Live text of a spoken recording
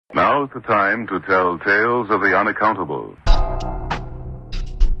Now's the time to tell tales of the unaccountable.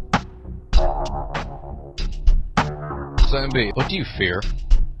 Zombie, what do you fear?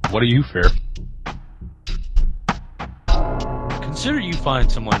 What do you fear? Consider you find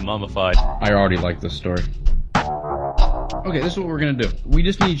someone mummified. I already like this story. Okay, this is what we're gonna do. We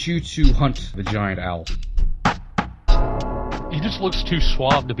just need you to hunt the giant owl. He just looks too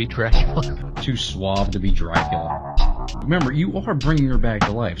suave to be Dracula. Too suave to be Dracula. Remember, you are bringing her back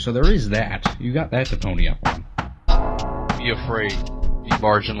to life, so there is that. You got that to pony up on. Be afraid. Be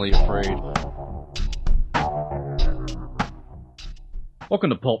marginally afraid. Welcome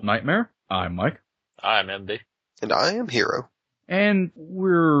to Pulp Nightmare. I'm Mike. I'm MD. And I am Hero. And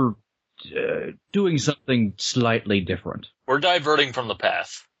we're doing something slightly different. We're diverting from the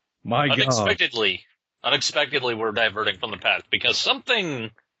path. My God. Unexpectedly, we're diverting from the path because something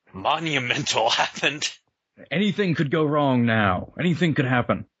monumental happened. Anything could go wrong now. Anything could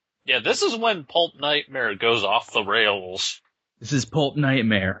happen. Yeah, this is when Pulp Nightmare goes off the rails. This is Pulp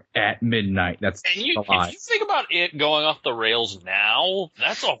Nightmare at midnight. That's and if a lie. you think about it going off the rails now,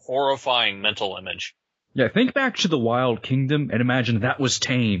 that's a horrifying mental image. Yeah, think back to the Wild Kingdom and imagine that was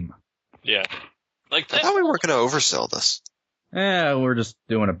tame. Yeah. I thought we weren't going to oversell this. We're just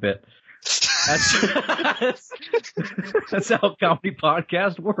doing a bit. That's how comedy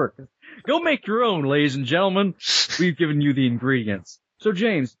podcasts work. Go make your own, ladies and gentlemen. We've given you the ingredients. So,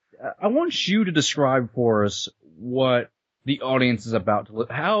 James, I want you to describe for us what the audience is about to look.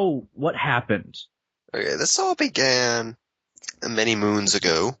 What happened? Okay, this all began many moons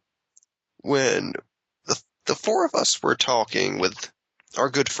ago when the four of us were talking with our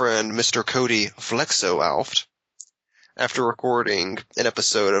good friend Mr. Cody Flexo-Alft. After recording an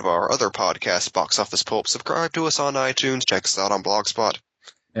episode of our other podcast, Box Office Pulp, subscribe to us on iTunes, check us out on Blogspot.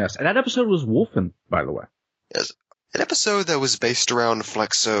 Yes, and that episode was Wolfen, by the way. Yes, an episode that was based around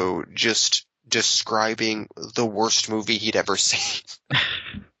Flexo just describing the worst movie he'd ever seen.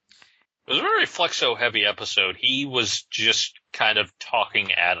 It was a very Flexo-heavy episode. He was just kind of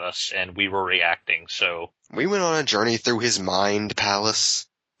talking at us, and we were reacting, so... We went on a journey through his mind palace.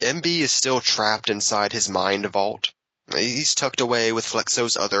 MB is still trapped inside his mind vault. He's tucked away with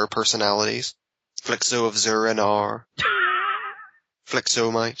Flexo's other personalities. Flexo of Zur-En-Arrh.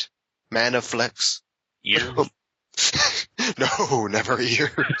 Flexomite. Man of Flex. Ears? No, never ears.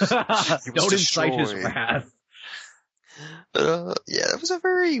 Don't incite his wrath. Yeah, that was a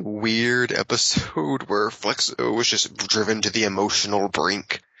very weird episode where Flexo was just driven to the emotional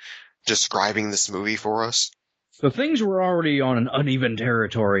brink, describing this movie for us. So things were already on an uneven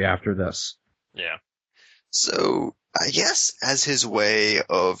territory after this. Yeah. So, I guess as his way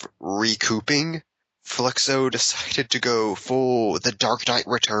of recouping, Flexo decided to go full The Dark Knight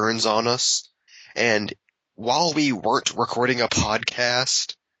Returns on us, and while we weren't recording a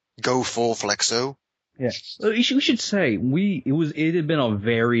podcast, go full Flexo. Yeah. We should say, it had been a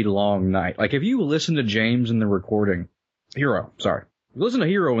very long night. Like, if you listen to James in the recording, Hero, sorry. Listen to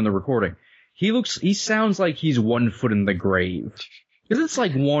Hero in the recording. He sounds like he's 1 foot in the grave. Because it's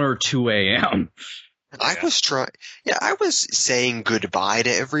like 1 or 2 a.m. I was saying goodbye to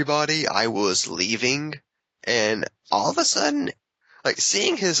everybody. I was leaving, and all of a sudden, like,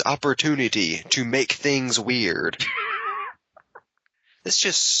 seeing his opportunity to make things weird, this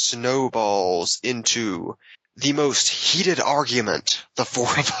just snowballs into the most heated argument the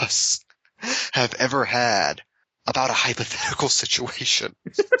four of us have ever had about a hypothetical situation.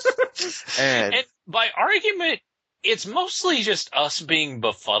 and by argument, it's mostly just us being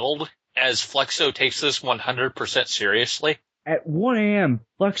befuddled as Flexo takes this 100% seriously. At 1 a.m.,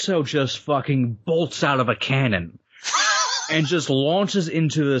 Flexo just fucking bolts out of a cannon and just launches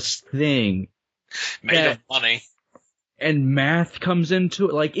into this thing. Made of money. And math comes into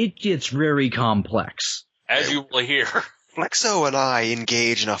it. Like, it gets very complex. As you will hear. Flexo and I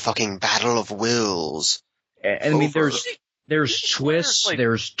engage in a fucking battle of wills. And I mean, there's twists, like,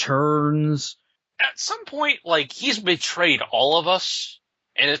 there's turns. At some point, like, he's betrayed all of us,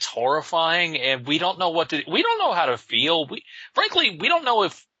 and it's horrifying, and we don't know we don't know how to feel. Frankly, we don't know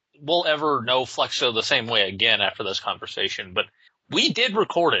if we'll ever know Flexo the same way again after this conversation, but we did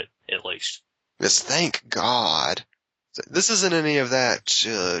record it, at least. Yes, thank God. This isn't any of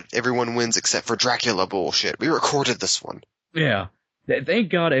that everyone wins except for Dracula bullshit. We recorded this one. Yeah. Thank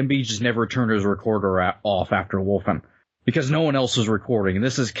God MB just never turned his recorder off after Wolfen, because no one else was recording, and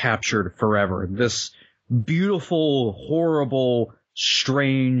this is captured forever. This beautiful, horrible,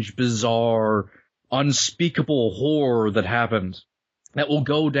 strange, bizarre, unspeakable horror that happened that will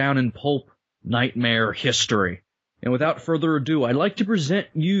go down in Pulp Nightmare history. And without further ado, I'd like to present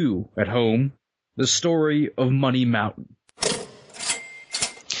you, at home, the story of Money Mountain.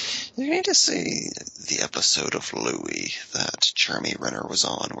 You need to see the episode of Louie that Jeremy Renner was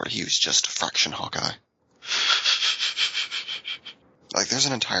on where he was just Fraction Hawkeye. Like, there's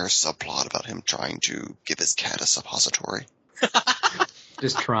an entire subplot about him trying to give his cat a suppository.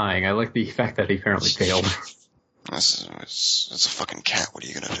 Just trying. I like the fact that he apparently failed. It's a fucking cat. What are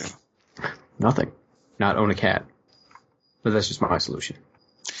you gonna do? Nothing. Not own a cat. But that's just my solution.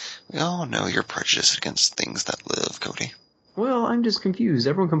 We all know you're prejudiced against things that live, Cody. Well, I'm just confused.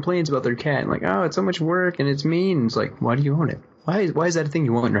 Everyone complains about their cat and like, oh, it's so much work and it's mean. And it's like, why do you own it? Why is that a thing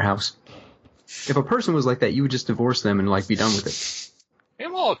you want in your house? If a person was like that, you would just divorce them and like be done with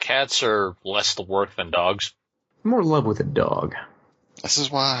it. Well, cats are less the work than dogs. More love with a dog. This is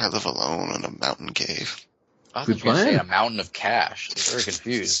why I live alone in a mountain cave. I Good was going to say plan. a mountain of cash. I'm very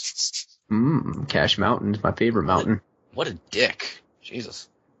confused. Cash Mountain is my favorite mountain. What a dick. Jesus.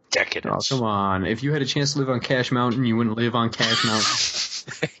 Oh, Decadence. come on. If you had a chance to live on Cash Mountain, you wouldn't live on Cash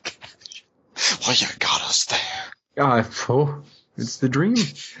Mountain. Well, you got us there. It's the dream.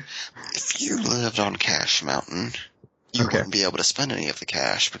 If you lived on Cash Mountain, you Okay. wouldn't be able to spend any of the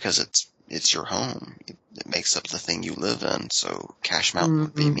cash because it's your home. It makes up the thing you live in, so Cash Mountain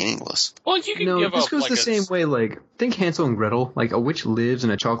would be meaningless. Well, you can No, give this up goes like the same way, like, think Hansel and Gretel. Like, a witch lives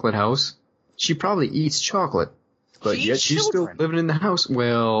in a chocolate house. She probably eats chocolate, but She yet eats she's children. still living in the house.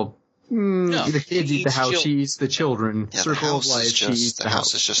 Well, the kids she eat the eats house, chil- she eats the children. Yeah, Circle of life, she eats the the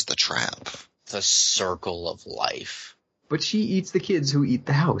house house. is just the trap. The circle of life. But she eats the kids who eat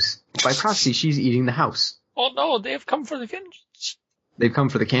the house. By proxy, she's eating the house. Well, no, they have come for the vengeance. They've come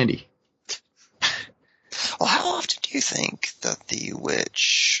for the candy. Well, how often do you think that the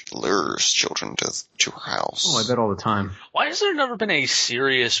witch lures children to her house? Oh, I bet all the time. Why has there never been a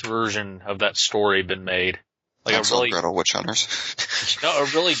serious version of that story been made? Like Hansel a and really, Gretel Witch Hunters. no, a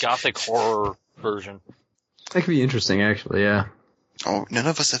really gothic horror version. That could be interesting, actually, yeah. Oh, none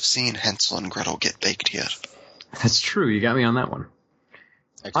of us have seen Hansel and Gretel get baked yet. That's true, you got me on that one.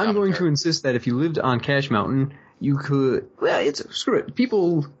 I'm going to insist that if you lived on Cash Mountain, you could, well, screw it.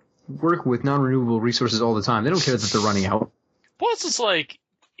 People work with non-renewable resources all the time. They don't care that they're running out. Plus, it's like,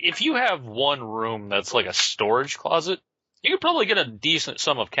 if you have one room that's like a storage closet, you could probably get a decent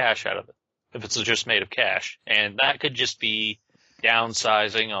sum of cash out of it, if it's just made of cash. And that could just be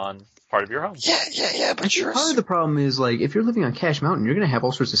downsizing on part of your home. Yeah, but you're... Part of the problem is, like, if you're living on Cash Mountain, you're going to have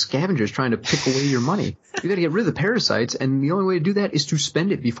all sorts of scavengers trying to pick away your money. You got to get rid of the parasites, and the only way to do that is to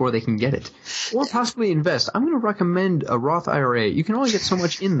spend it before they can get it. Or possibly invest. I'm going to recommend a Roth IRA. You can only get so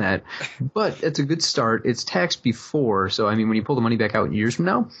much in that, but it's a good start. It's taxed before, so, I mean, when you pull the money back out in years from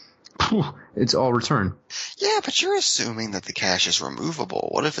now, it's all return. Yeah, but you're assuming that the cash is removable.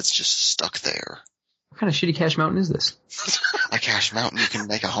 What if it's just stuck there? What kind of shitty Cash Mountain is this? A Cash Mountain you can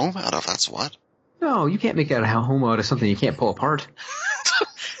make a home out of, that's what. No, you can't make out a home out of something you can't pull apart.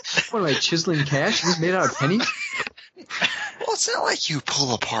 What am I, chiseling cash? Is this made out of pennies? Well, it's not like you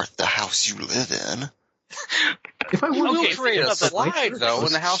pull apart the house you live in. If I You were will Okay, create a think about that. slide, though,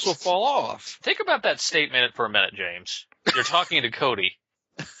 and the house will fall off. Think about that statement for a minute, James. You're talking to Cody.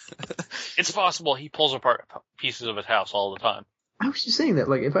 It's possible he pulls apart pieces of his house all the time. I was just saying that,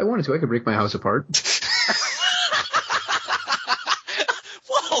 like, if I wanted to, I could break my house apart.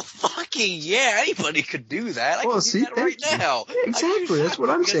 Well, fucking yeah, anybody could do that. I Well, can see, do that right thank you. now. Yeah, exactly, that's what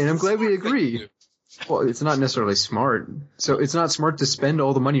I'm saying. I'm glad we agree. Well, it's not necessarily smart. So it's not smart to spend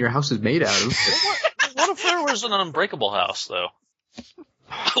all the money your house is made out of. What if there was an unbreakable house, though?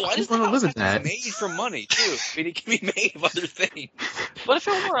 Why does I wanna the live house in have to that. be made from money, too? I mean, it can be made of other things. But if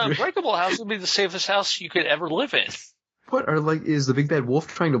it were an unbreakable house, it would be the safest house you could ever live in. What are, like, is the big bad wolf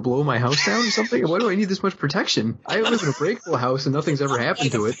trying to blow my house down or something? Why do I need this much protection? I live in a breakable house and nothing's ever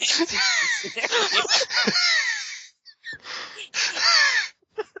happened to it.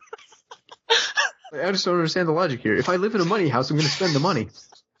 I just don't understand the logic here. If I live in a money house, I'm going to spend the money.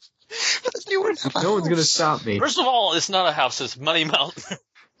 But you wouldn't have a No one's going to house. stop me. First of all, it's not a house, it's Money Mountain.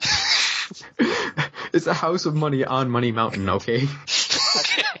 It's a house of money on Money Mountain, okay?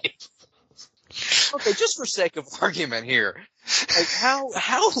 Okay, just for sake of argument here, like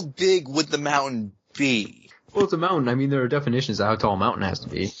how big would the mountain be? Well, it's a mountain. I mean, there are definitions of how tall a mountain has to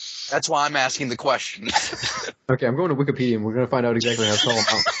be. That's why I'm asking the question. Okay, I'm going to Wikipedia and we're going to find out exactly how tall a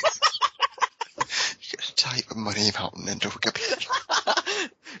mountain. You gotta type Money Mountain into Wikipedia.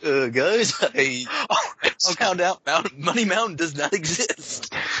 Guys, I found out Money Mountain does not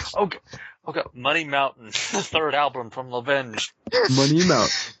exist. Okay, Money Mountain, the third album from Lavenge. Money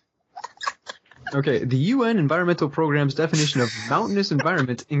Mountain. Okay, the UN Environmental Programme's definition of mountainous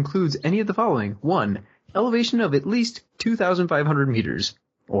environment includes any of the following. 1. Elevation of at least 2,500 meters,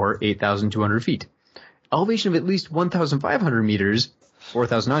 or 8,200 feet. Elevation of at least 1,500 meters,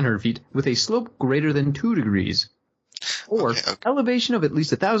 4,900 feet, with a slope greater than 2 degrees. Or Okay. elevation of at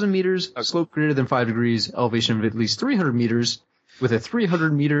least 1,000 meters, slope greater than 5 degrees, elevation of at least 300 meters, with a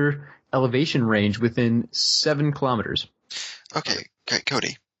 300-meter elevation range within 7 kilometers. Okay,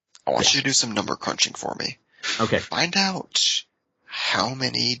 Cody, I want you to do some number crunching for me. Okay. Find out how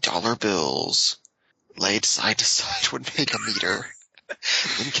many dollar bills laid side to side would make a meter.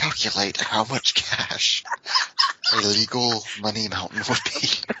 Then calculate how much cash a legal money mountain would be.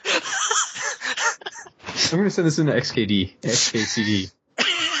 I'm going to send this into XKCD.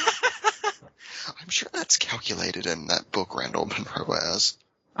 I'm sure that's calculated in that book Randall Monroe has.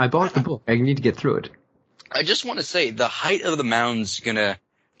 I bought the book. I need to get through it. I just want to say the height of the mountain's gonna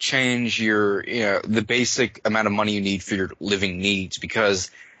change the basic amount of money you need for your living needs,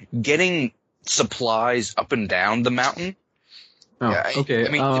 because getting supplies up and down the mountain. Oh, okay. I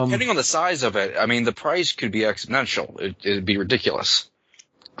mean, depending on the size of it, I mean, the price could be exponential. It'd be ridiculous.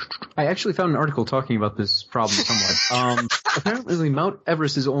 I actually found an article talking about this problem somewhat. Apparently, Mount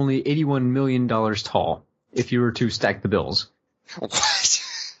Everest is only $81 million tall if you were to stack the bills. What?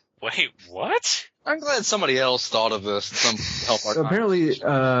 Wait, what? I'm glad somebody else thought of this. Some help our Apparently,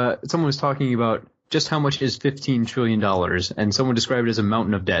 someone was talking about just how much is $15 trillion, and someone described it as a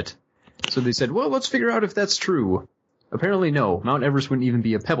mountain of debt. So they said, well, let's figure out if that's true. Apparently, no. Mount Everest wouldn't even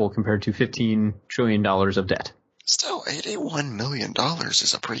be a pebble compared to $15 trillion of debt. Still, $81 million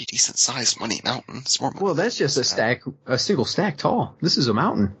is a pretty decent sized money mountain. It's more Well, that's just a single stack tall. This is a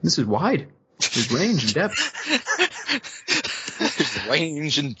mountain. This is wide. There's range and depth.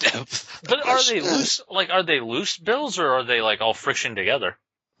 range and depth. But are they loose? Like, are they loose bills, or are they like all friction together?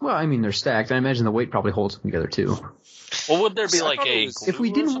 Well, I mean, they're stacked. I imagine the weight probably holds them together, too. Well, would there be like a? If we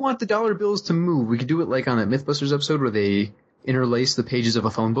glue or didn't something? want the dollar bills to move, we could do it like on that Mythbusters episode where they interlace the pages of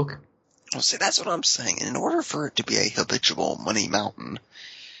a phone book. Well, see, that's what I'm saying. In order for it to be a habitual money mountain,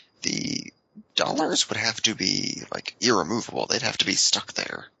 the dollars would have to be, like, irremovable. They'd have to be stuck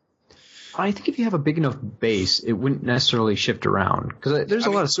there. I think if you have a big enough base, it wouldn't necessarily shift around. Because there's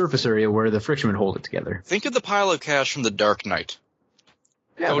a lot of surface area where the friction would hold it together. Think of the pile of cash from The Dark Knight.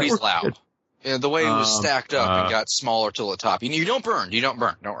 Yeah, that Cody's works loud. good. Yeah, the way it was stacked up and got smaller till the top. You don't burn. Don't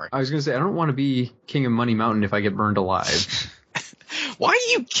worry. I was going to say, I don't want to be king of Money Mountain if I get burned alive. Why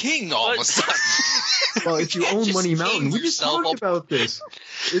are you king all of a sudden? Well, if you own Just Money Mountain, king we just yourself talked up. about this.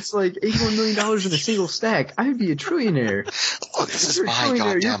 It's like $81 million in a single stack. I'd be a trillionaire. Look, this If is you're a my trillionaire,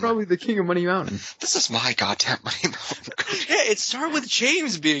 you're goddamn... probably the king of Money Mountain. This is my goddamn money mountain. Yeah, it started with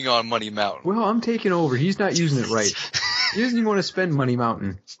James being on Money Mountain. Well, I'm taking over. He's not using it right. He doesn't even want to spend Money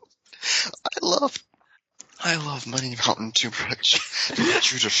Mountain. I love Money Mountain too much to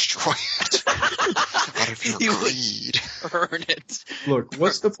let you destroy it out of your You would- greed. Earn it. Look,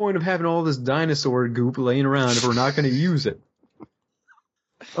 what's the point of having all this dinosaur goop laying around if we're not going to use it?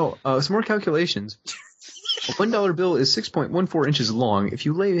 Oh, some more calculations. A $1 bill is 6.14 inches long. If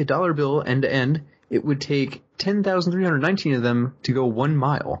you lay a dollar bill end to end, it would take 10,319 of them to go 1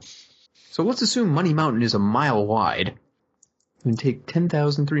 mile. So let's assume Money Mountain is a mile wide. It would take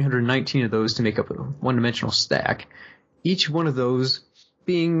 10,319 of those to make up a one-dimensional stack. Each one of those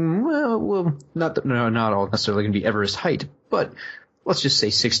being, well, not all necessarily going to be Everest height, but let's just say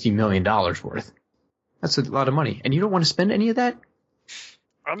 $60 million worth. That's a lot of money. And you don't want to spend any of that?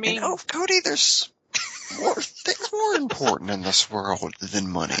 I mean, You know, Cody, there's things more important in this world than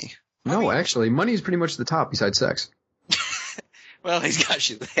money. No, actually, money is pretty much the top besides sex. Well, he's got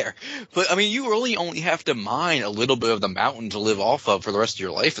you there. But, I mean, you really only have to mine a little bit of the mountain to live off of for the rest of your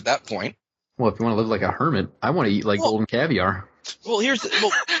life at that point. Well, if you want to live like a hermit, I want to eat like golden caviar. Well, here's the...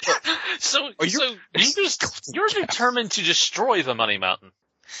 Well, you're determined to destroy the Money Mountain.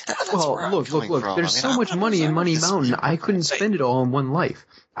 That's Well, where I'm look. coming from. There's I mean, so much money in Money Mountain, I couldn't spend it all in one life.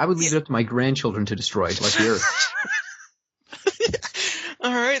 I would leave it up to my grandchildren to destroy, like the Earth.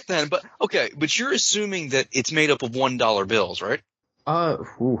 all right, then. But you're assuming that it's made up of $1 bills, right? It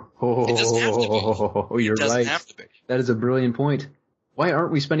doesn't have to be. Oh, you're It doesn't right. have to be. That is a brilliant point. Why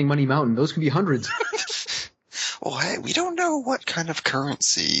aren't we spending Money Mountain? Those could be hundreds. Well, hey, we don't know what kind of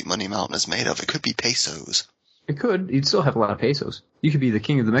currency Money Mountain is made of. It could be pesos. It could. You'd still have a lot of pesos. You could be the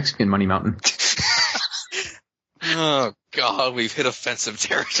king of the Mexican Money Mountain. Oh, God, we've hit offensive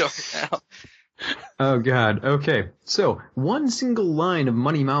territory now. Oh, God. Okay. So, one single line of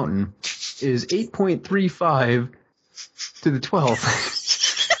Money Mountain is 8.35 to the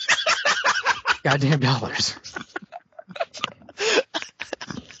 12th. Goddamn dollars.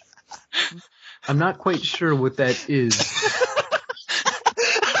 I'm not quite sure what that is.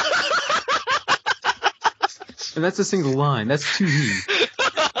 And that's a single line. That's 2D.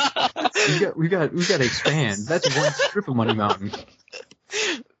 We've got to expand. That's one strip of Money Mountain.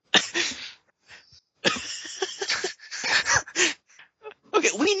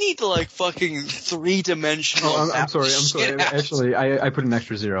 need like fucking 3-dimensional. Oh, I'm sorry. Actually, I put an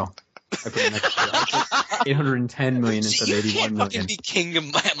extra zero. I put 810 million instead of 81 You can't million. fucking be king of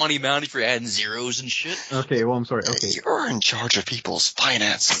Money Mountain if you're adding zeros and shit. Okay, well, I'm sorry. Okay. You're in charge of people's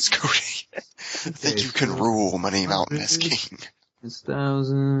finances, Cody. I think you can rule Money Mountain as king. It's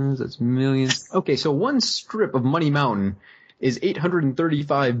thousands, that's millions. Okay, so one strip of Money Mountain is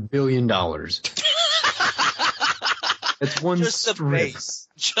 $835 billion. That's one Just strip. the base.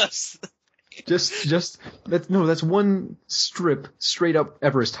 That's one strip straight up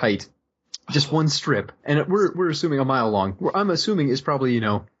Everest height. Just one strip. And we're assuming a mile long. I'm assuming it's probably,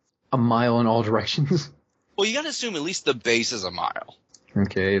 a mile in all directions. Well, you gotta assume at least the base is a mile.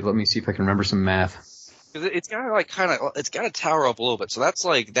 Okay, let me see if I can remember some math. Cause it's gotta it's gotta tower up a little bit. So that's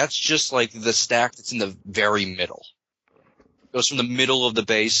just like the stack that's in the very middle. It goes from the middle of the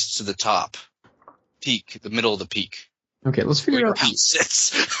base to the top. Peak, the middle of the peak. Okay, let's figure Where out your house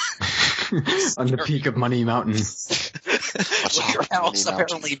sits. on the peak of Money Mountain. Your house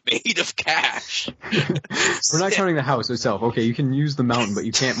apparently made of cash. We're not counting the house itself. Okay, you can use the mountain, but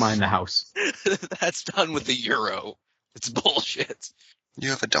you can't mine the house. That's done with the euro. It's bullshit.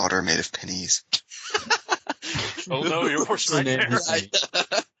 You have a daughter made of pennies. Oh no, your worst nightmare.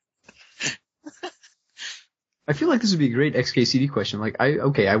 I feel like this would be a great XKCD question. Like,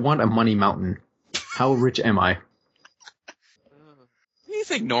 I want a Money Mountain. How rich am I? What do you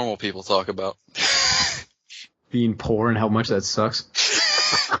think normal people talk about? Being poor and how much that sucks.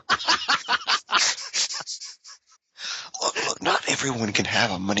 Look, not everyone can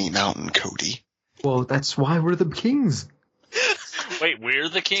have a Money Mountain, Cody. Well, that's why we're the kings. Wait, we're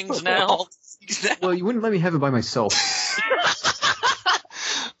the kings now? Well, you wouldn't let me have it by myself.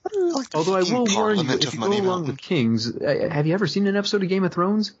 Although I will warn you, if you go along with kings, have you ever seen an episode of Game of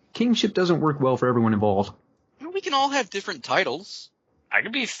Thrones? Kingship doesn't work well for everyone involved. We can all have different titles. I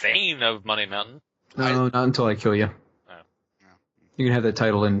could be Thane of Money Mountain. No, not until I kill you. Oh. You can have that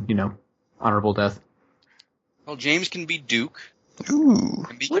title in, honorable death. Well, James can be Duke. Ooh.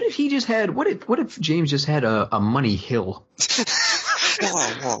 What if he just had? What if James just had a money hill?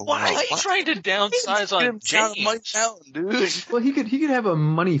 Whoa, Why are you trying to downsize on James? Money Mountain, dude. Well, he could have a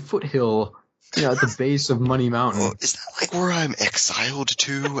money foothill, at the base of Money Mountain. Well, is that like where I'm exiled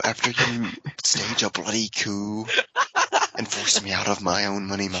to after you stage a bloody coup and force me out of my own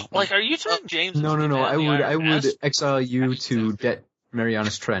Money Mountain? Like, are you telling James? No. I would exile you to Det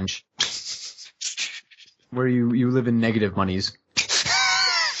Marianas Trench, where you live in negative monies.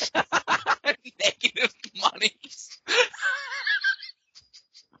 Negative monies.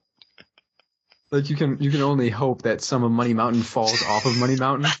 But you can only hope that some of Money Mountain falls off of Money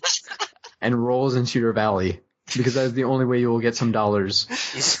Mountain and rolls into your valley, because that is the only way you will get some dollars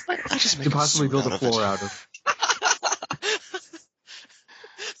to possibly build a floor out of.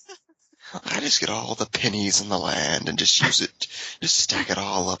 I just get all the pennies in the land and just use it, just stack it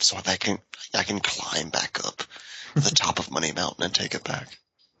all up so I can climb back up to the top of Money Mountain and take it back.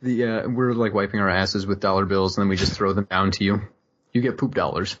 We're like wiping our asses with dollar bills, and then we just throw them down to you. You get poop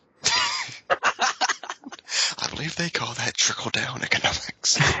dollars. I believe they call that trickle-down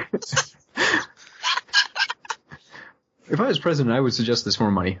economics. If I was president, I would suggest this for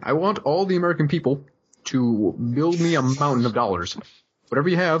money. I want all the American people to build me a mountain of dollars. Whatever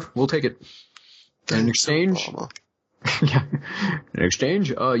you have, we'll take it. And in exchange,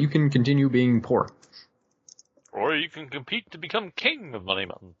 you can continue being poor. Or you can compete to become king of Money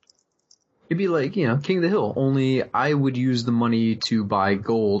Mountain. It'd be like, King of the Hill, only I would use the money to buy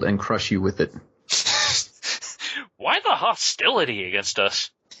gold and crush you with it. Why the hostility against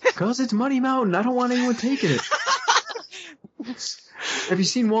us? Because it's Money Mountain. I don't want anyone taking it. Have you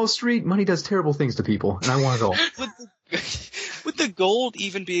seen Wall Street? Money does terrible things to people, and I want it all. Would the gold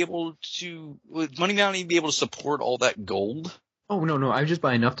even be able to? Would Money Mountain even be able to support all that gold? Oh, no. I would just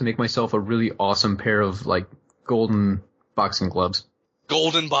buy enough to make myself a really awesome pair of, golden boxing gloves.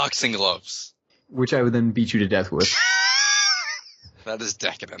 Golden boxing gloves. Which I would then beat you to death with. That is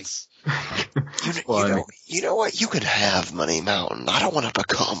decadence. You know what? You can have Money Mountain. I don't want to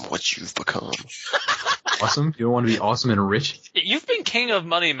become what you've become. Awesome? You don't want to be awesome and rich? You've been king of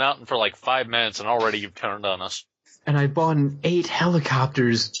Money Mountain for 5 minutes, and already you've turned on us. And I bought 8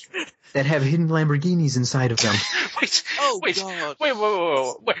 helicopters that have hidden Lamborghinis inside of them. Wait, God. wait,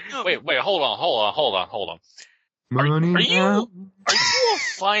 hold on. Money Mountain. Are you a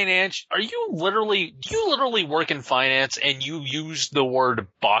finance? Do you literally work in finance and you use the word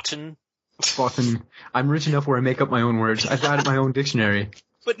boughten? Boughten. I'm rich enough where I make up my own words. I've got my own dictionary.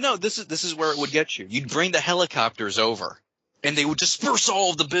 But no, this is where it would get you. You'd bring the helicopters over. and they would disperse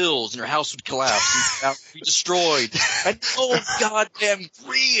all of the bills, and your house would collapse, and your house would be destroyed. And goddamn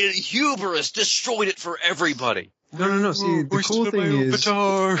greed and hubris destroyed it for everybody. No. See, the cool thing is,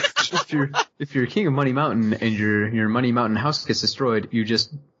 if you're king of Money Mountain and your Money Mountain house gets destroyed, you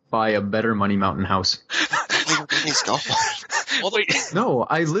just buy a better Money Mountain house. No,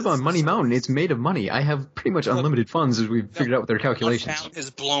 I live on Money Mountain. It's made of money. I have pretty much unlimited funds, as we've figured out with their calculations. The town is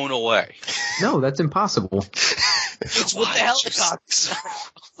blown away. No, that's impossible. It's with the helicopters.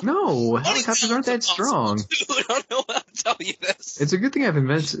 No, helicopters aren't that strong. Dude, I don't know how to tell you this. It's a good thing I've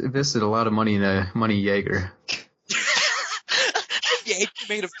invested a lot of money in a Money Jaeger. Jaeger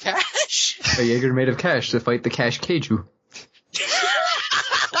made of cash? A Jaeger made of cash to fight the Cash Keiju.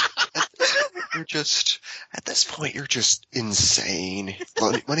 At this point, you're just insane.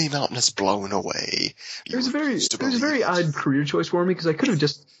 Money Mountain is blown away. It was a very odd career choice for me, because I could have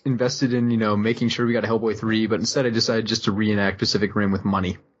just invested in, making sure we got a Hellboy 3, but instead I decided just to reenact Pacific Rim with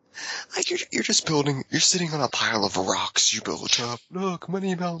money. Like you're just building, you're sitting on a pile of rocks you built up. Look,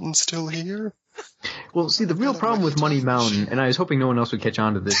 Money Mountain's still here. Well, see, the real problem with Money Mountain, and I was hoping no one else would catch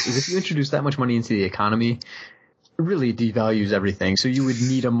on to this, is if you introduce that much money into the economy, it really devalues everything. So you would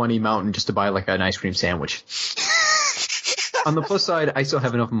need a Money Mountain just to buy like an ice cream sandwich. On the plus side, I still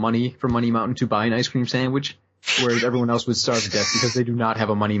have enough money for Money Mountain to buy an ice cream sandwich, whereas everyone else would starve to death because they do not have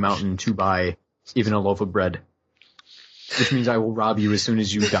a Money Mountain to buy even a loaf of bread. Which means I will rob you as soon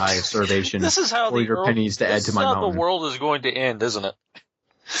as you die of starvation. This is how or your pennies to add to my mountain. the world is going to end, isn't it?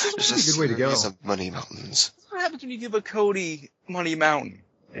 There's a good way to go. Of Money Mountains. What happens when you give a Cody Money Mountain?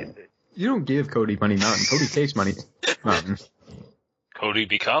 You don't give Cody Money Mountain. Cody takes Money Mountain. Cody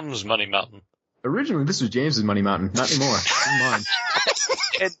becomes Money Mountain. Originally, this was James's Money Mountain. Not anymore. Come on.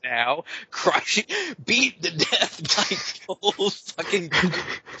 And now, crushing, beat to death by Joel's fucking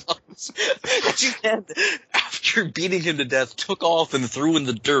thumbs. That you then, after beating him to death, took off and threw in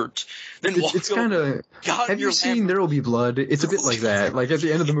the dirt. Then It's kind of. Have you seen There Will Be Blood? It's a bit like that. Like at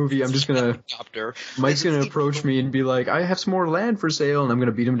the end of the movie, I'm just gonna. Mike's gonna approach me and be like, "I have some more land for sale," and I'm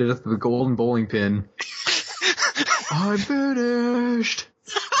gonna beat him to death with a golden bowling pin. I'm finished.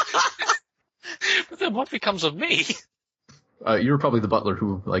 But then what becomes of me? You were probably the butler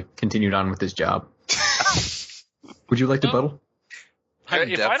who continued on with his job. Would you like to buttle?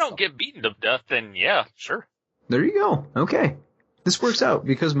 If I don't get beaten to death, then yeah, sure. There you go. Okay. This works out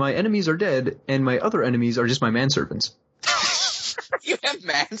because my enemies are dead and my other enemies are just my manservants. You have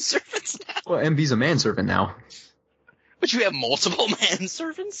manservants now? Well, MB's a manservant now. But you have multiple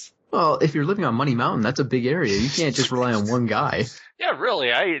manservants? Well, if you're living on Money Mountain, that's a big area. You can't just rely on one guy. Yeah,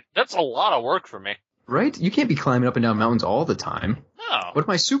 really. That's a lot of work for me. Right? You can't be climbing up and down mountains all the time. No. What if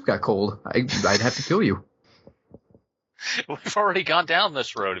my soup got cold? I'd have to kill you. We've already gone down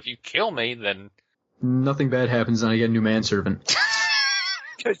this road. If you kill me, then... Nothing bad happens and I get a new manservant.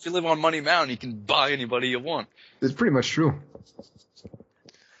 Because if you live on Money Mountain, you can buy anybody you want. It's pretty much true.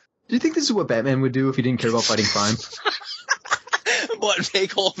 Do you think this is what Batman would do if he didn't care about fighting crime? What,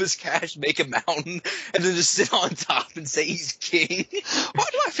 take all of his cash, make a mountain, and then just sit on top and say he's king? Why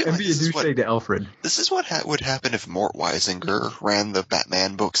do I feel And like be a this is douchebag to Alfred. This is what would happen if Mort Weisinger ran the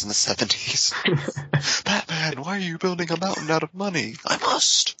Batman books in the 70s. Batman, why are you building a mountain out of money? I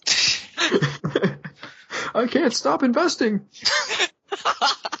must. I can't stop investing.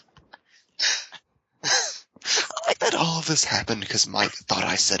 I like that all of this happened because Mike thought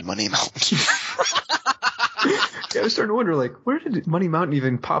I said Money Mountain. Yeah, I was starting to wonder, where did Money Mountain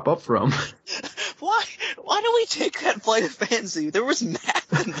even pop up from? Why do we take that flight of fancy? There was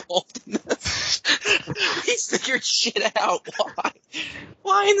math involved in this. We figured shit out.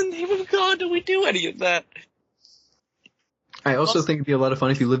 Why in the name of God do we do any of that? I also think it'd be a lot of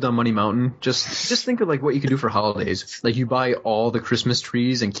fun if you lived on Money Mountain. Just think of what you could do for holidays. You buy all the Christmas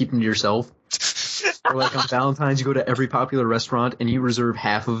trees and keep them to yourself. Or on Valentine's, you go to every popular restaurant and you reserve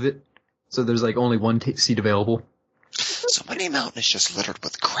half of it. So there's only one seat available. So Money Mountain is just littered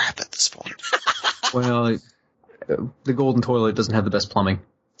with crap at this point. Well, the golden toilet doesn't have the best plumbing.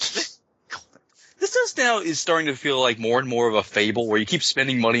 This now is starting to feel like more and more of a fable where you keep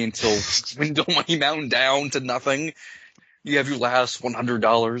spending money until window Money Mountain down to nothing. You have your last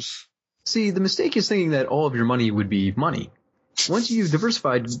 $100. See, the mistake is thinking that all of your money would be money. Once you've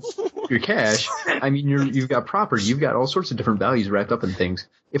diversified your cash, you've got property, you've got all sorts of different values wrapped up in things.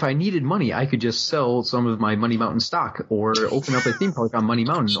 If I needed money, I could just sell some of my Money Mountain stock, or open up a theme park on Money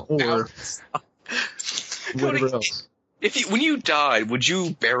Mountain, or whatever else. When you died, would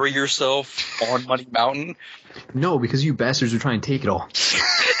you bury yourself on Money Mountain? No, because you bastards would try and take it all.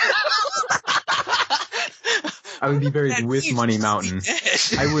 I would be buried with Money Mountain.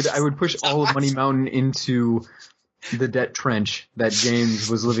 I would push all of Money Mountain into the debt trench that James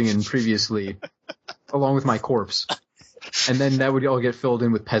was living in previously, along with my corpse. And then that would all get filled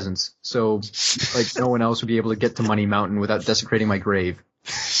in with peasants. So, like, no one else would be able to get to Money Mountain without desecrating my grave.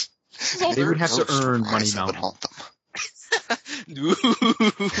 They would have to earn Money Mountain.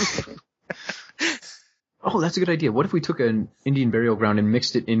 Oh, that's a good idea. What if we took an Indian burial ground and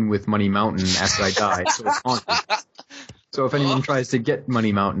mixed it in with Money Mountain after I die, so it's haunted? So if anyone tries to get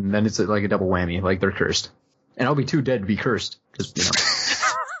Money Mountain, then it's like a double whammy, like they're cursed. And I'll be too dead to be cursed, because, you know.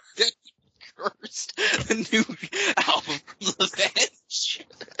 Cursed. The new album from The Venge.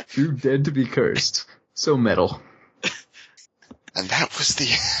 Too dead to be cursed. So metal. And that was the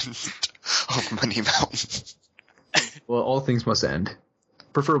end of Money Mountain. Well, all things must end.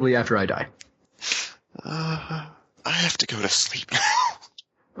 Preferably after I die. I have to go to sleep now.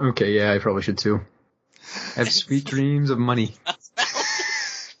 Okay, yeah, I probably should too. Have sweet dreams of money.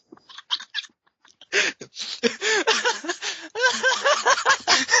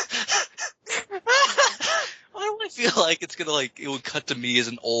 Why do I feel like it's gonna it would cut to me as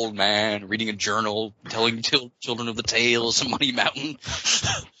an old man reading a journal, telling children of the tales of Money Mountain,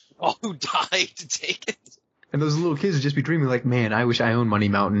 all who died to take it. And those little kids would just be dreaming like, man, I wish I owned Money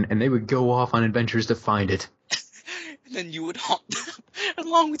Mountain, and they would go off on adventures to find it. And then you would haunt them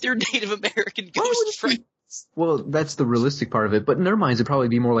along with your Native American ghost friends. Well, that's the realistic part of it, but in their minds it'd probably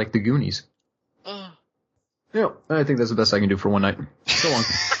be more like the Goonies. Yeah, I think that's the best I can do for one night. So long.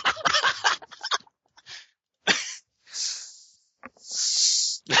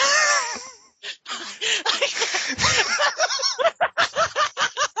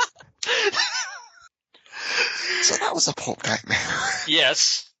 So that was a pulp nightmare.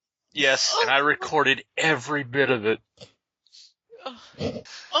 Yes, and I recorded every bit of it.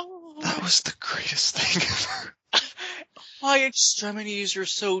 That was the greatest thing ever. My extremities are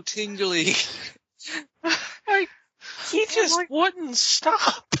so tingly. He just wouldn't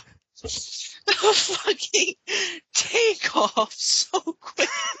stop. The fucking takeoff so quick.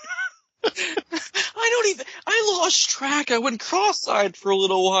 I lost track. I went cross-eyed for a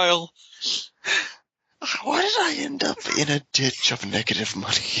little while. Why did I end up in a ditch of negative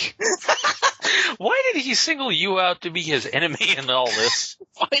money? Why did he single you out to be his enemy in all this?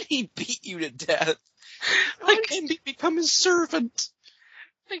 Why did he beat you to death? Why did he become his servant?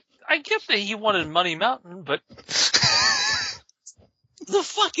 I get that he wanted Money Mountain, but the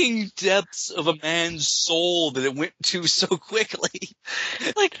fucking depths of a man's soul that it went to so quickly.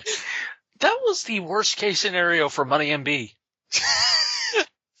 That was the worst case scenario for Money MB.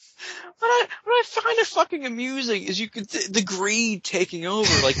 What I find it fucking amusing is you could the greed taking over,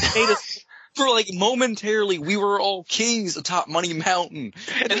 made us for momentarily we were all kings atop Money Mountain,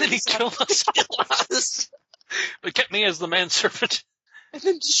 and then he killed us. But kept me as the manservant. And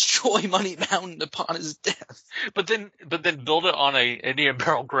then destroy Money Mountain upon his death. But then build it on a Indian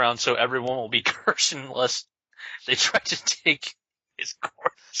burial ground so everyone will be cursed unless they try to take his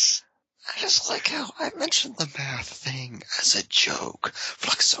corpse. I just like how I mentioned the math thing as a joke.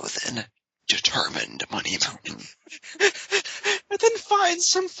 Fluxo then determined Money Mountain. And then find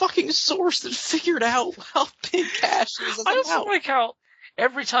some fucking source that figured out how big cash is. I also like how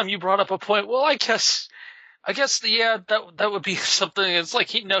every time you brought up a point, well, I guess that would be something. It's like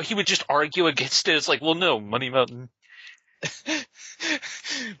he would just argue against it. It's like, well, no, Money Mountain.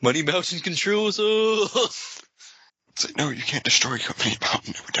 Money Mountain controls us. It's like, no, you can't destroy Money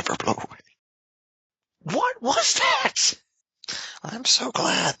Mountain. It would never blow away. What was that? I'm so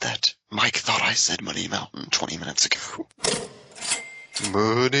glad that Mike thought I said Money Mountain 20 minutes ago.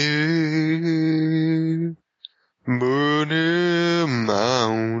 Money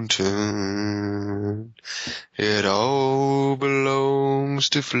Mountain. It all belongs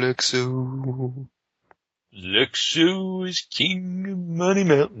to Flexo. Flexo is king of Money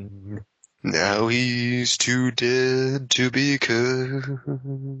Mountain. Now he's too dead to be cursed.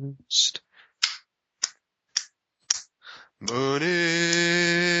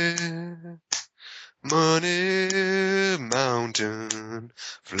 Money Mountain.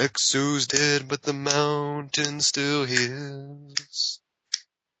 Flexo's dead, but the mountain's still his.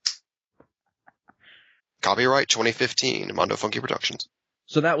 Copyright 2015, Mondo Funky Productions.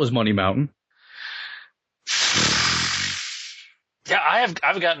 So that was Money Mountain. Yeah,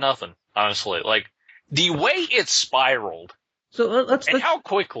 I've got nothing, honestly. The way it spiraled. So let's how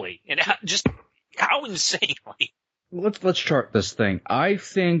quickly and how insanely. Let's chart this thing. I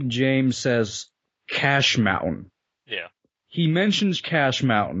think James says Cash Mountain. Yeah. He mentions Cash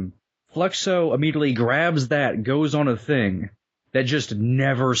Mountain. Flexo immediately grabs that, goes on a thing that just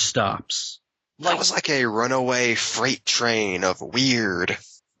never stops. That was like a runaway freight train of weird.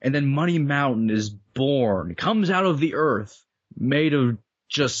 And then Money Mountain is born, comes out of the earth, made of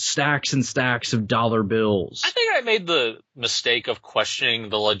just stacks and stacks of dollar bills. I think I made the mistake of questioning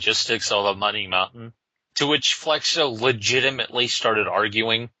the logistics of a money mountain, to which Flexo legitimately started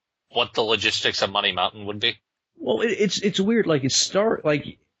arguing what the logistics of Money Mountain would be. Well, it's weird. Like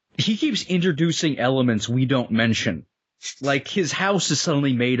he keeps introducing elements we don't mention. Like his house is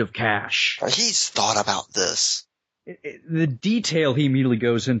suddenly made of cash. He's thought about this. The detail he immediately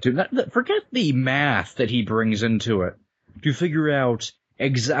goes into. Forget the math that he brings into it to figure out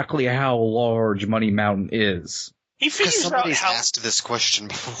exactly how large Money Mountain is. He Because figures out somebody's how asked this question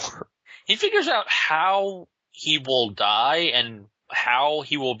before. he figures out how he will die and how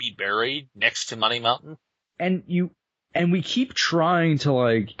he will be buried next to Money Mountain. And we keep trying to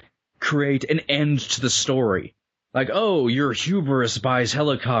like create an end to the story. Like, oh, your hubris buys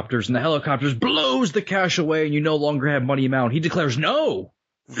helicopters and the helicopters blows the cash away and you no longer have Money Mountain. He declares, no,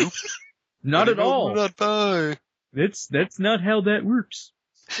 Nope. not at all. Not buy. That's not how that works.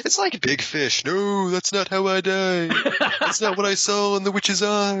 It's like Big Fish. No, that's not how I die. That's not what I saw in the witch's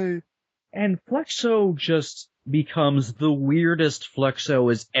eye. And Flexo just becomes the weirdest Flexo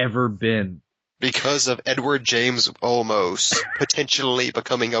has ever been. Because of Edward James Olmos potentially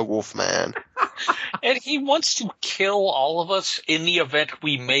becoming a Wolfman. And he wants to kill all of us in the event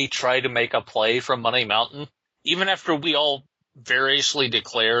we may try to make a play from Money Mountain. Even after we all variously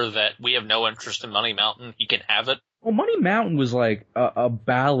declare that we have no interest in Money Mountain, he can have it. Well, Money Mountain was like a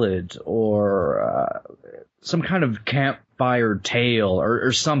ballad or some kind of campfire tale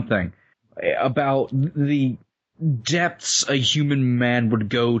or something about the depths a human man would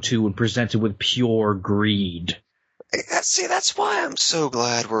go to when presented with pure greed. See, that's why I'm so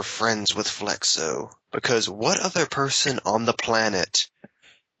glad we're friends with Flexo. Because what other person on the planet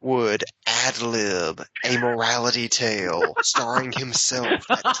would ad-lib a morality tale starring himself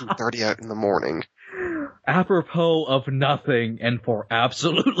at 2:30 in the morning? Apropos of nothing and for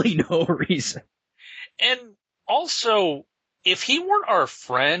absolutely no reason. And also, if he weren't our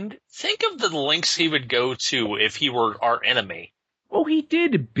friend, think of the lengths he would go to if he were our enemy. Well, he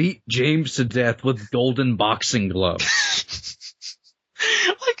did beat James to death with golden boxing gloves.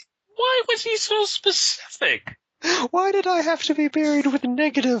 Like, why was he so specific? Why did I have to be buried with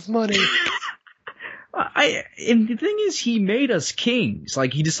negative money? And the thing is, he made us kings.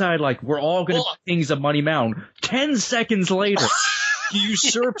 Like, he decided, like, we're all gonna be kings of Money Mountain. 10 seconds later, he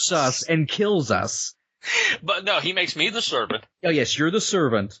usurps us and kills us. But no, he makes me the servant. Oh, yes, you're the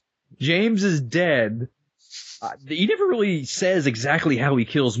servant. James is dead. He never really says exactly how he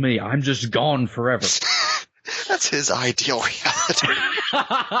kills me. I'm just gone forever. That's his ideal reality.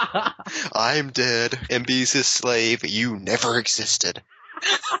 I'm dead. MB's his slave. You never existed.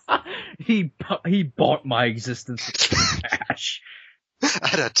 He bought my existence with cash.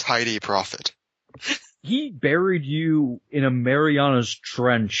 At a tidy profit. He buried you in a Mariana's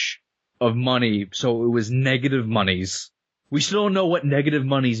Trench of money, so it was negative monies. We still don't know what negative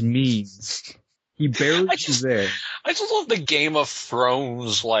monies means. He buried you there. I just love the Game of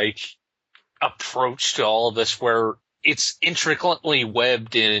Thrones, like, approach to all of this, where it's intricately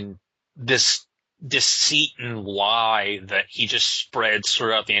webbed in this deceit and lie that he just spreads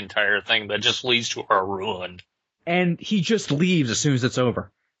throughout the entire thing that just leads to our ruin. And he just leaves as soon as it's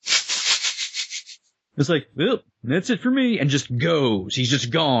over. It's like, well, that's it for me, and just goes. He's just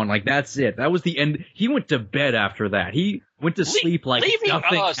gone. Like, that's it. That was the end. He went to bed after that. He went to sleep like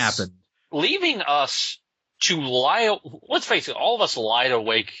nothing happened. Leaving us to lie, let's face it, all of us lied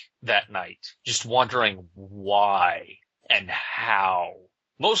awake that night, just wondering why and how.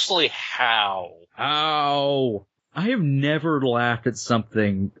 Mostly how. How? I have never laughed at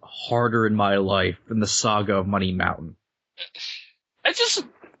something harder in my life than the saga of Money Mountain.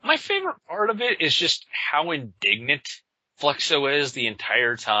 My favorite part of it is just how indignant Flexo is the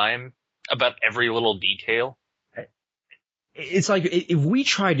entire time about every little detail. It's like, if we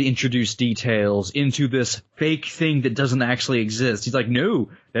tried to introduce details into this fake thing that doesn't actually exist, he's like,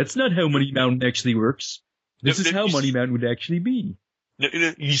 no, that's not how Money Mountain actually works. This is how Money Mountain would actually be. No,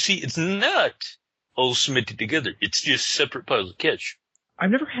 you see, it's not all cemented together. It's just separate piles of cash.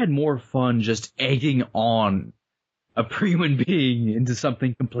 I've never had more fun just egging on a pre-human being into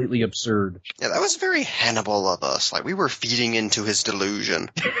something completely absurd. Yeah, that was very Hannibal of us. Like, we were feeding into his delusion.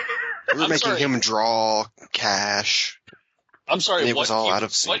 We were making him draw cash. I'm sorry, it was all out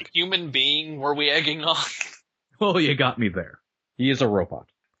of sync. What human being were we egging on? Oh, you got me there. He is a robot.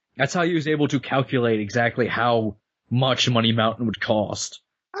 That's how he was able to calculate exactly how much Money Mountain would cost.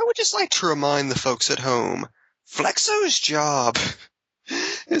 I would just like to remind the folks at home, Flexo's job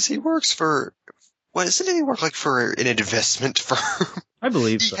is he works for, what, doesn't he work like for an investment firm? I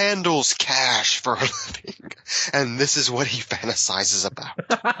believe He so. handles cash for a living, and this is what he fantasizes about.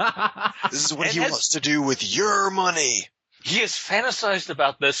 This is what And he wants to do with your money. He has fantasized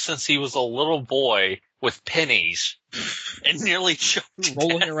about this since he was a little boy with pennies and nearly choked to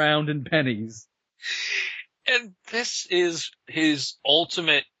Rolling death. around in pennies. And this is his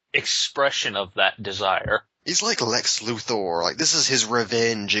ultimate expression of that desire. He's like Lex Luthor. Like, this is his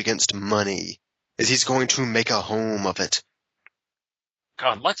revenge against money. Is he's going to make a home of it.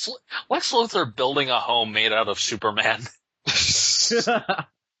 God, Lex Luthor building a home made out of Superman. His That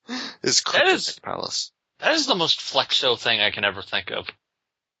kryptonite palace. That is the most Flexo thing I can ever think of.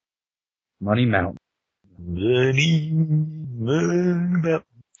 Money Mountain. Money Mountain.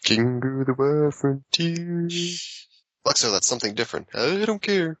 King of the Wild Frontier. Lexo, that's something different. I don't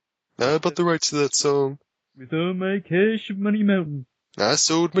care. I bought the rights to that song. With all my cash of Money Mountain. I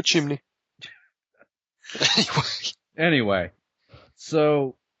sold my chimney. Anyway,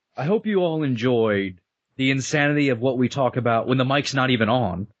 so I hope you all enjoyed the insanity of what we talk about when the mic's not even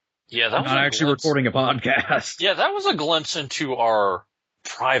on. Yeah, that I'm was not a actually glimpse. recording a podcast. Yeah, that was a glimpse into our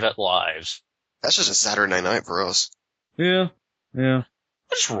private lives. That's just a Saturday night for us. Yeah.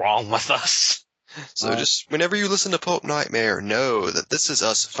 What's wrong with us? So just whenever you listen to Pulp Nightmare, know that this is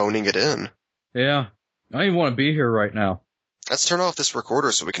us phoning it in. Yeah. I don't even want to be here right now. Let's turn off this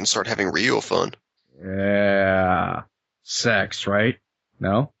recorder so we can start having real fun. Yeah. Sex, right?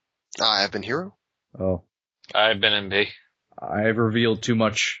 No? I've been Hero. Oh. I've been in B. I've revealed too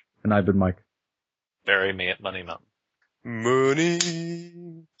much, and I've been Mike. Bury me at Money Mountain. Money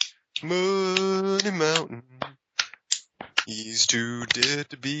Mountain. He's too dead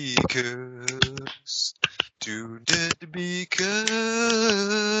to be cursed. Too dead to be cursed.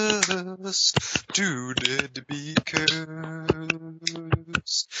 Too dead to be cursed.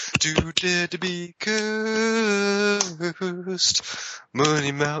 Too dead to be cursed.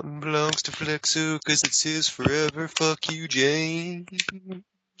 Money Mountain belongs to Flexo 'cause it's his forever. Fuck you, James.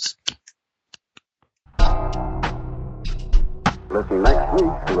 Listen next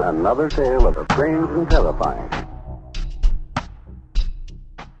week to another tale of the strange and terrifying.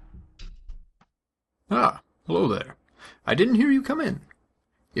 Ah, hello there. I didn't hear you come in.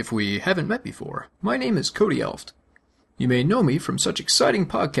 If we haven't met before, my name is Cody Elft. You may know me from such exciting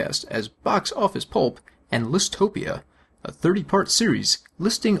podcasts as Box Office Pulp and Listopia, a 30-part series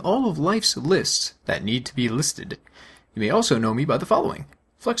listing all of life's lists that need to be listed. You may also know me by the following: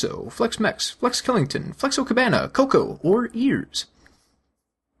 Flexo, FlexMex, Flex Killington, Flexo Cabana, Coco, or Ears.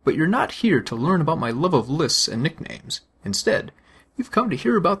 But you're not here to learn about my love of lists and nicknames. Instead, you've come to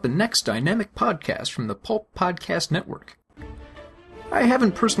hear about the next dynamic podcast from the Pulp Podcast Network. I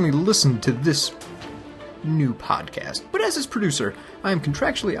haven't personally listened to this new podcast, but as its producer, I am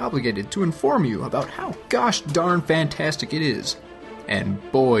contractually obligated to inform you about how gosh darn fantastic it is. And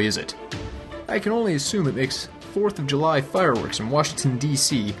boy is it. I can only assume it makes 4th of July fireworks in Washington,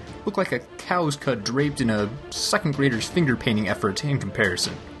 D.C. look like a cow's cud draped in a second grader's finger painting effort in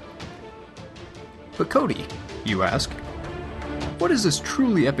comparison. But Cody, you ask, what is this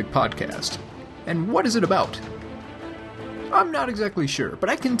truly epic podcast? And what is it about? I'm not exactly sure, but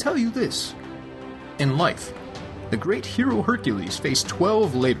I can tell you this. In life, the great hero Hercules faced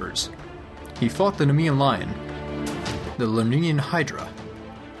 12 labors. He fought the Nemean lion, the Lernaean hydra,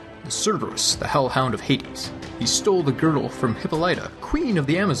 the Cerberus, the hellhound of Hades. He stole the girdle from Hippolyta, queen of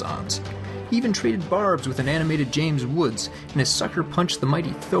the Amazons. He even traded barbs with an animated James Woods, and his sucker punched the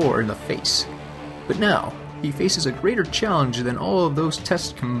mighty Thor in the face. But now, he faces a greater challenge than all of those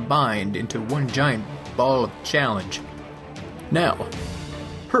tests combined into one giant ball of challenge. Now,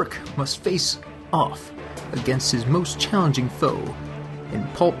 Herc must face off against his most challenging foe in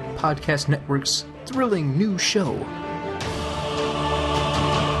Pulp Podcast Network's thrilling new show.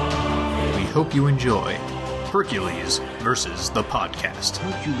 We hope you enjoy Hercules versus the Podcast.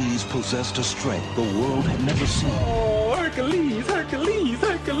 Hercules possessed a strength the world had never seen. Oh, Hercules, Hercules,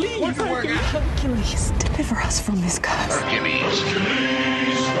 Hercules, Hercules. Hercules, deliver us from this curse. Hercules,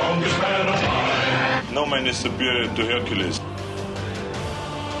 strongest man alive. No man is superior to Hercules.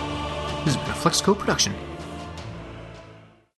 This has been a Flexco production.